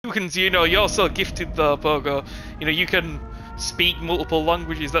can, you know, you're so gifted though, Pogo. You know, you can speak multiple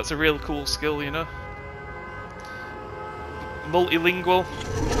languages. That's a real cool skill, you know. Multilingual.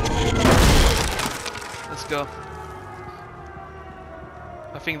 Let's go.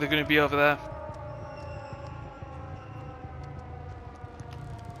 I think they're going to be over there.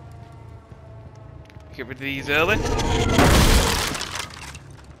 Get rid of these early.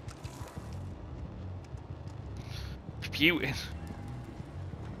 Beauty.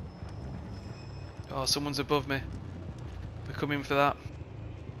 Oh, someone's above me. We're coming for that.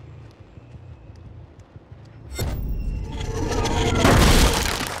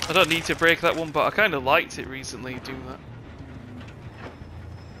 I don't need to break that one, but I kind of liked it recently doing that.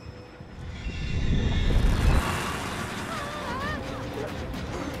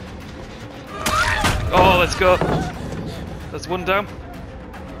 Oh, let's go. That's one down.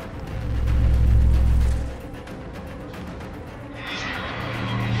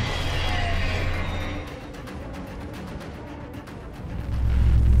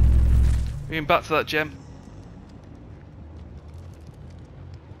 Moving back to that gem.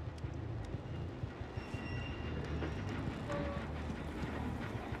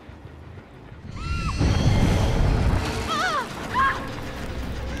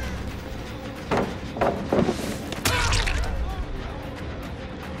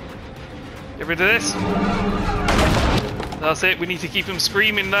 Get rid of this. That's it, we need to keep them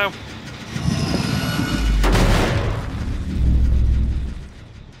screaming now.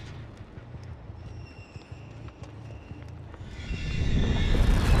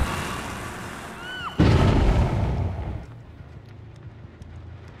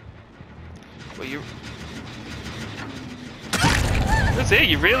 Well, you... That's it,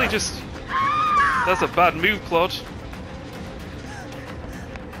 you really just... That's a bad move, Claude.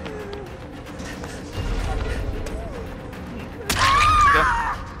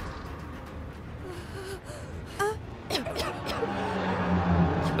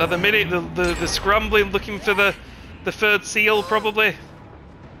 At the minute, the scrambling, looking for the third seal, probably.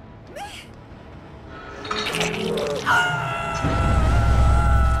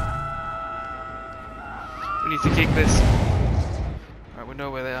 We need to kick this. Right, we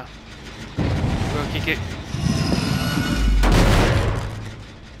know where they are. We'll kick it.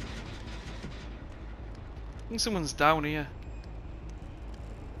 I think someone's down here.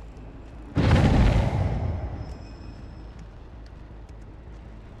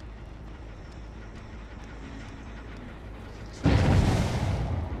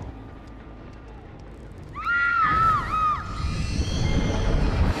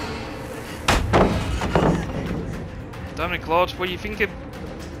 Damn it, Claude, what are you thinking?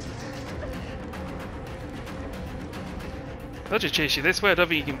 I'll just chase you this way, I don't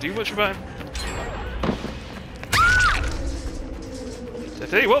think you can do much about him. I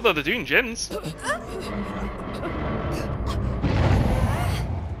tell you what though, they're doing gens.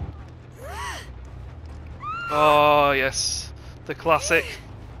 Oh yes, the classic.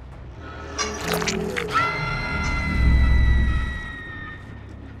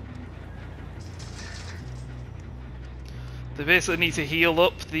 They basically need to heal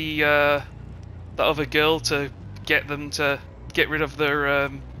up the that other girl to get them to get rid of their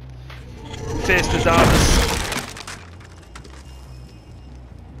face to darkness.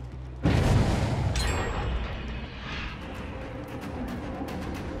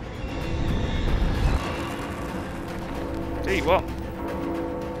 Tell you what.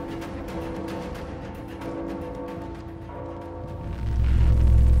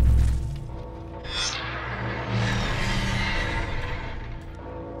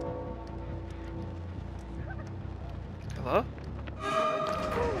 Hello?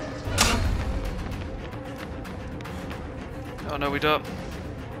 Oh no, we don't.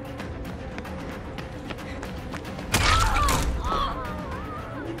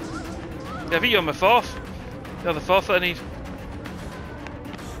 Yeah, I think you're on my fourth. You're the fourth that I need.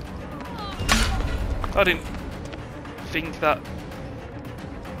 I didn't think that.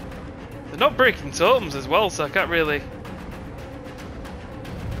 They're not breaking totems as well, so I can't really.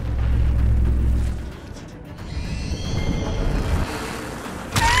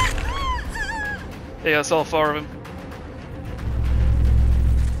 Yeah, that's all four of them.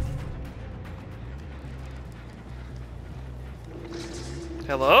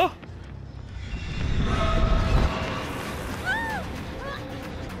 Hello?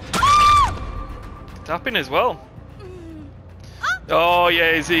 Tapping as well. Oh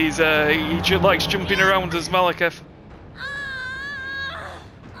yeah, he likes jumping around as Malekith.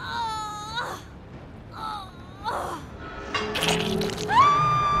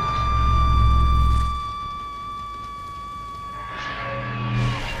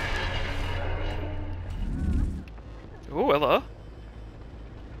 Oh, hello.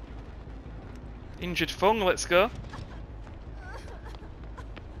 Injured Fung, let's go.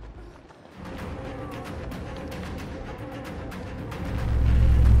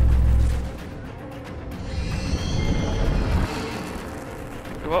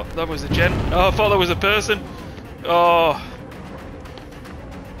 What? That was a gen. Oh, I thought that was a person. Oh.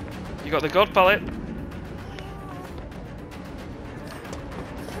 You got the god pallet.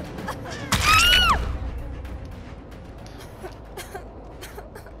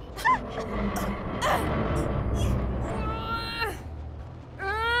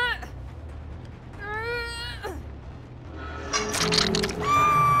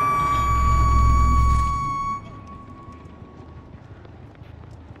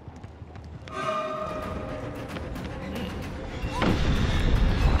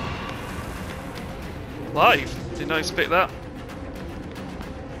 Live? Did not expect that.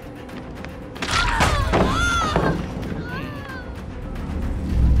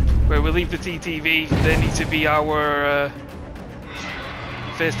 Where we leave the TTV, they need to be our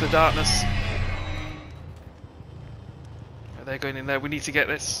face the darkness. They're going in there. We need to get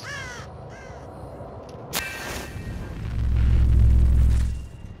this.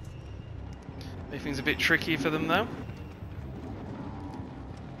 Everything's a bit tricky for them now.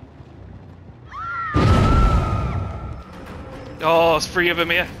 Oh, it's 3 of them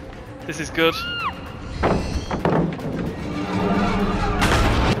here. This is good.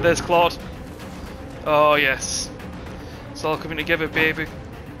 There's Claude. Oh, yes. It's all coming together, baby.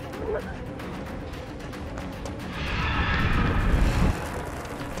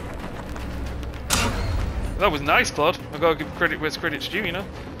 That was nice, Claude. I've got to give credit where credit's due, you know.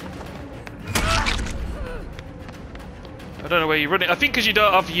 I don't know where you're running. I think because you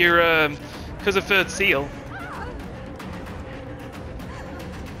don't have your... because of third seal.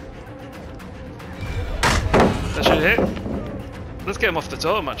 That should hit. Let's get him off the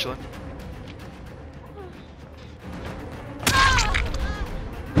totem, actually.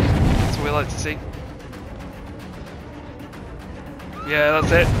 That's what we like to see. Yeah,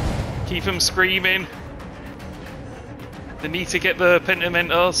 that's it. Keep him screaming. They need to get the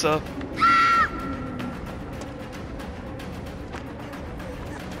pentimento, so...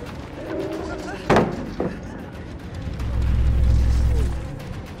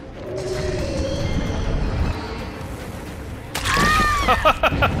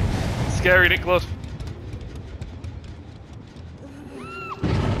 Scary, Nick Blood.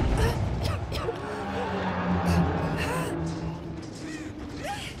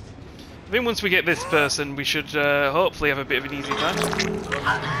 I think once we get this person, we should hopefully have a bit of an easy time.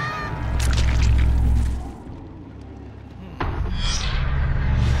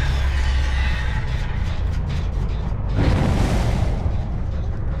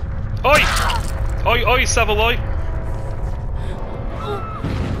 Oi! Oi, oi, Savaloy!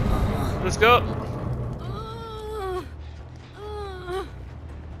 Let's go!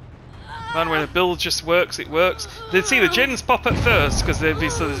 Man, when a build just works, it works. They see the gens pop at first because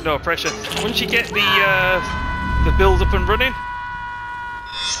obviously there's no pressure. Once you get the build up and running,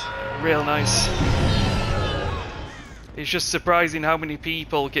 real nice. It's just surprising how many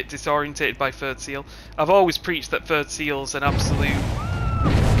people get disorientated by third seal. I've always preached that third seal's an absolute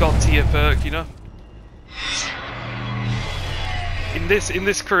god tier perk, you know. In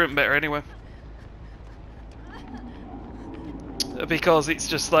this current meta, anyway. Because it's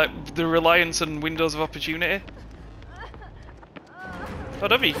just like the reliance on windows of opportunity. I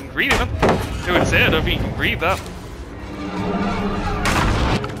don't think you can greed him. Who would say I don't think you can greed that.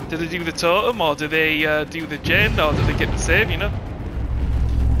 Do they do the totem, or do they do the gen, or do they get the save, you know?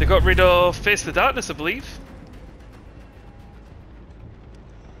 They got rid of Face the Darkness, I believe.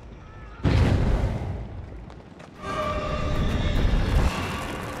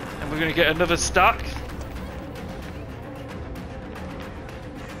 And we're going to get another stack.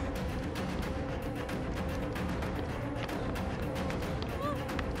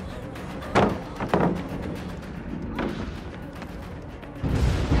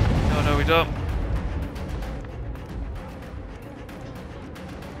 No, we don't.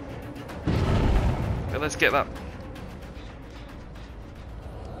 Okay, let's get that.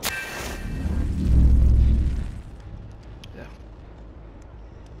 Yeah.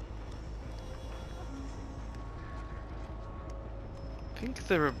 I think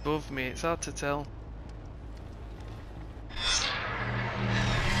they're above me, it's hard to tell.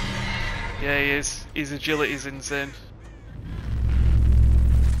 Yeah, he is. His agility's insane.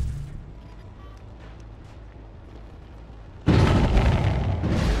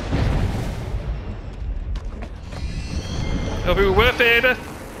 Hope it was worth it, Ada.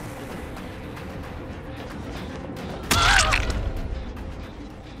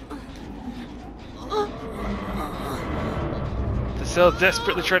 Still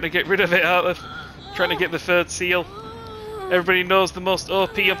desperately trying to get rid of it, aren't they? Trying to get the third seal. Everybody knows the most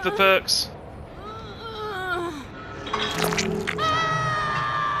OP of the perks.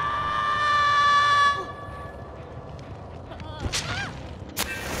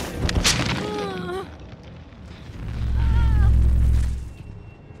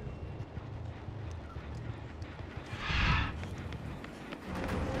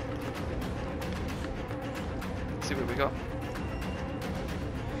 Let's see what we got.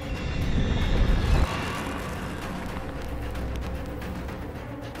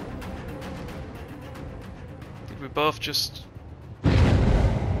 We both just...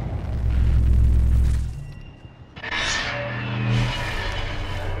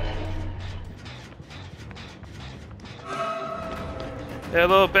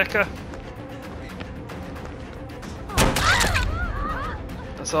 Hello, Becca.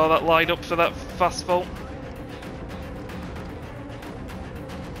 I saw that line up for that fast vault.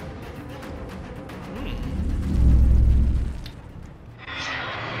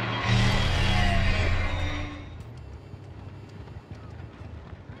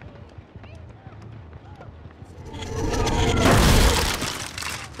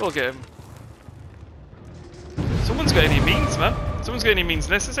 We'll get him. Someone's got any means, man. Someone's got any means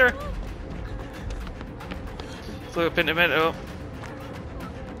necessary. Let's look at Pintamento.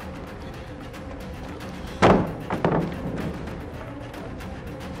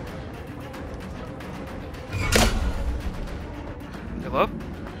 Hello?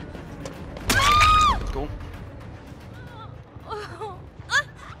 Cool.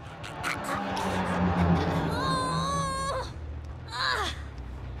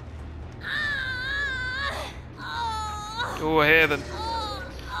 Go ahead then.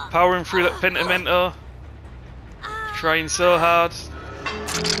 Powering through that Pentimento. Trying so hard.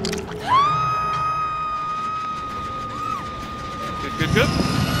 Good, good, good.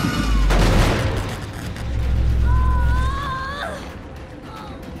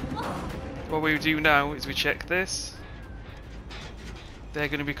 What we do now is we check this. They're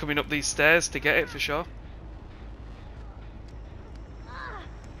going to be coming up these stairs to get it for sure.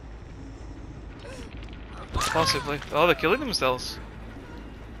 Possibly. Oh, they're killing themselves.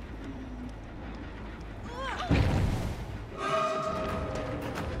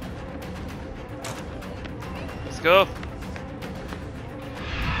 Let's go.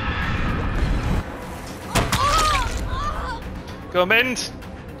 Go mend.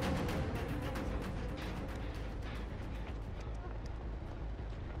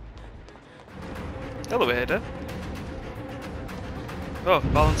 Elevator. Oh,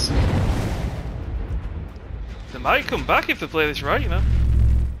 balance. They might come back if they play this right, you know.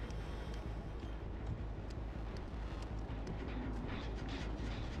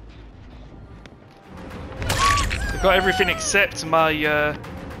 They've got everything except my,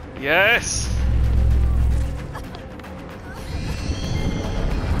 yes!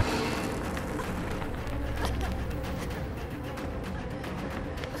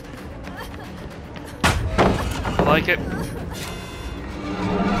 I like it.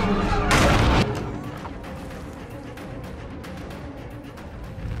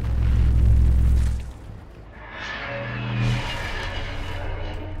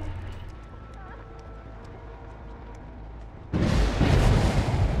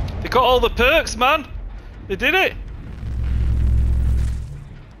 Got all the perks, man! They did it!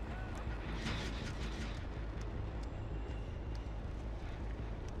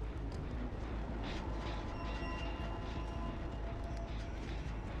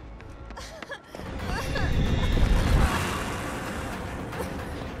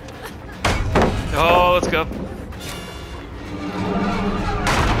 Oh, let's go.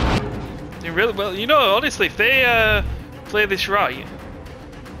 You really, well, you know, honestly, if they play this right,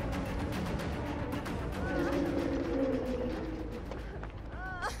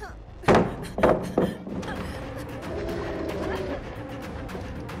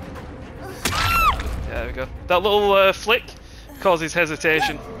 there we go. That little flick causes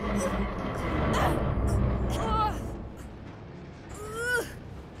hesitation.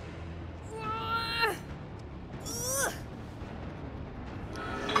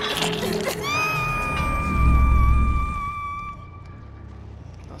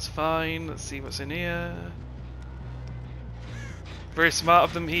 That's fine. Let's see what's in here. Very smart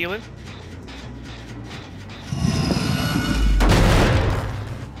of them healing.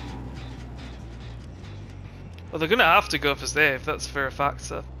 Well, they're gonna have to go for save, that's for a fact,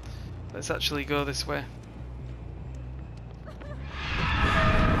 so let's actually go this way.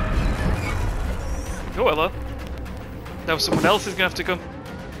 Oh, hello. Now someone else is gonna have to come.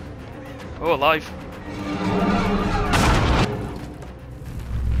 Oh, alive.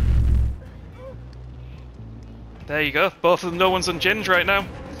 There you go. Both of them, no one's on gens right now.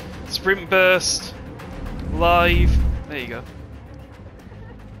 Sprint burst. Live. There you go.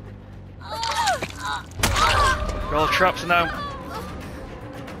 We're all trapped now.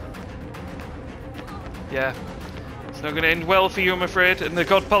 Yeah. It's not going to end well for you, I'm afraid. And the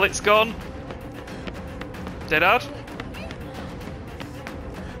god pallet's gone. Dead-ad?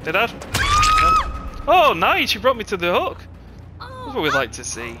 Dead-ad? No. Oh, nice! You brought me to the hook. That's what we'd like to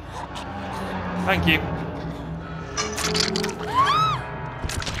see. Thank you.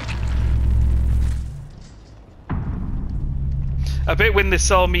 I bet when they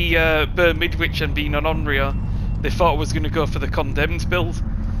saw me burn Midwich and being on Onryõ, they thought I was going to go for the condemned build.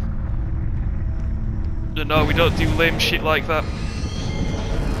 But no, we don't do lame shit like that.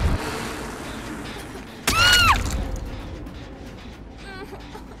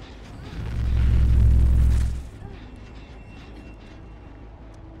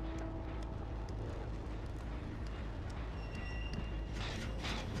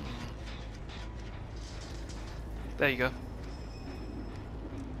 There you go.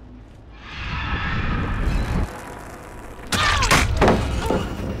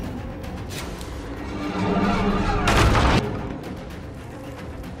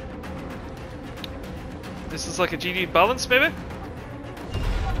 This is like a GD balance, maybe?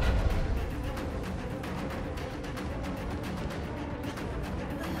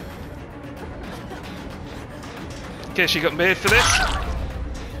 Okay, she got made for this.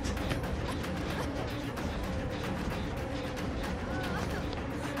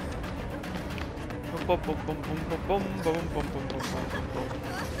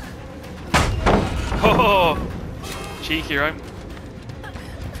 Oh, cheeky, right?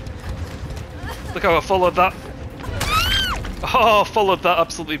 Look how I followed that. Oh, followed that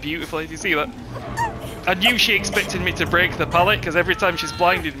absolutely beautifully. Do you see that? I knew she expected me to break the pallet because every time she's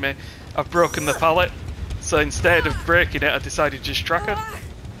blinded me, I've broken the pallet. So instead of breaking it, I decided to just track her.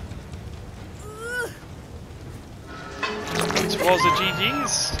 Towards the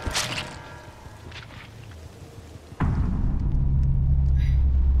GGs.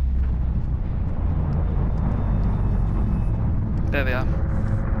 There they are.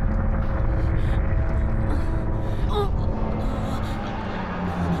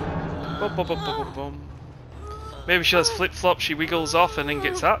 Boom, boom, boom, boom, boom, boom. Maybe she has flip-flop, she wiggles off and then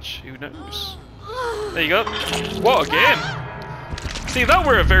gets hatched. Who knows? There you go. What a game. See, that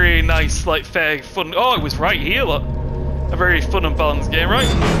were a very nice, like, fair, fun... Oh, it was right here, look. A very fun and balanced game, right?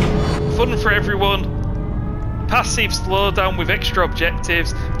 Fun for everyone. Passive slowdown with extra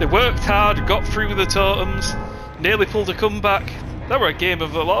objectives. They worked hard, got through the totems, nearly pulled a comeback. That were a game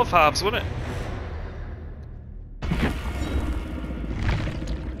of a lot of halves, wasn't it?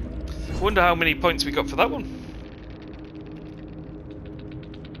 Wonder how many points we got for that one.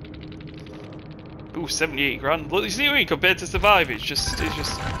 Ooh, 78 grand. Look, you see what I mean? Compared to Survive, it's just a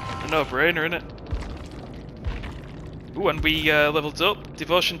no-brainer, isn't it? Ooh, and we leveled up.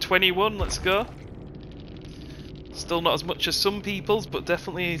 Devotion 21, let's go. Still not as much as some people's, but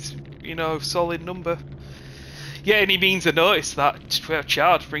definitely, you know, solid number. Yeah, any means I noticed that.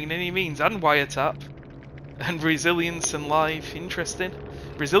 Charge, bringing any means, and wiretap. And resilience and live, interesting.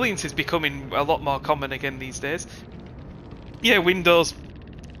 Resilience is becoming a lot more common again these days. Yeah, Windows.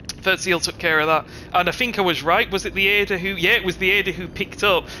 Third Seal took care of that. And I think I was right. Was it the Ada who... Yeah, it was the Ada who picked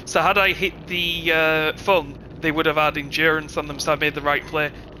up. So had I hit the Fung, they would have had Endurance on them, so I made the right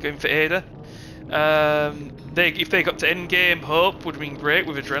play going for Ada. If they got to endgame, Hope would have been great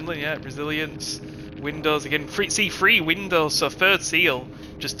with Adrenaline, yeah. Resilience, Windows again. Free Windows, so Third Seal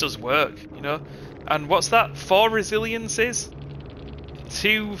just does work, you know. And what's that? 4 Resiliences?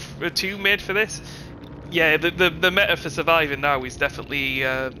 2 made for this? Yeah, the meta for surviving now is definitely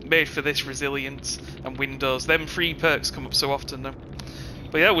made for this Resilience and Windows. Them 3 perks come up so often now.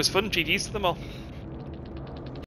 But yeah, it was fun. GG's to them all.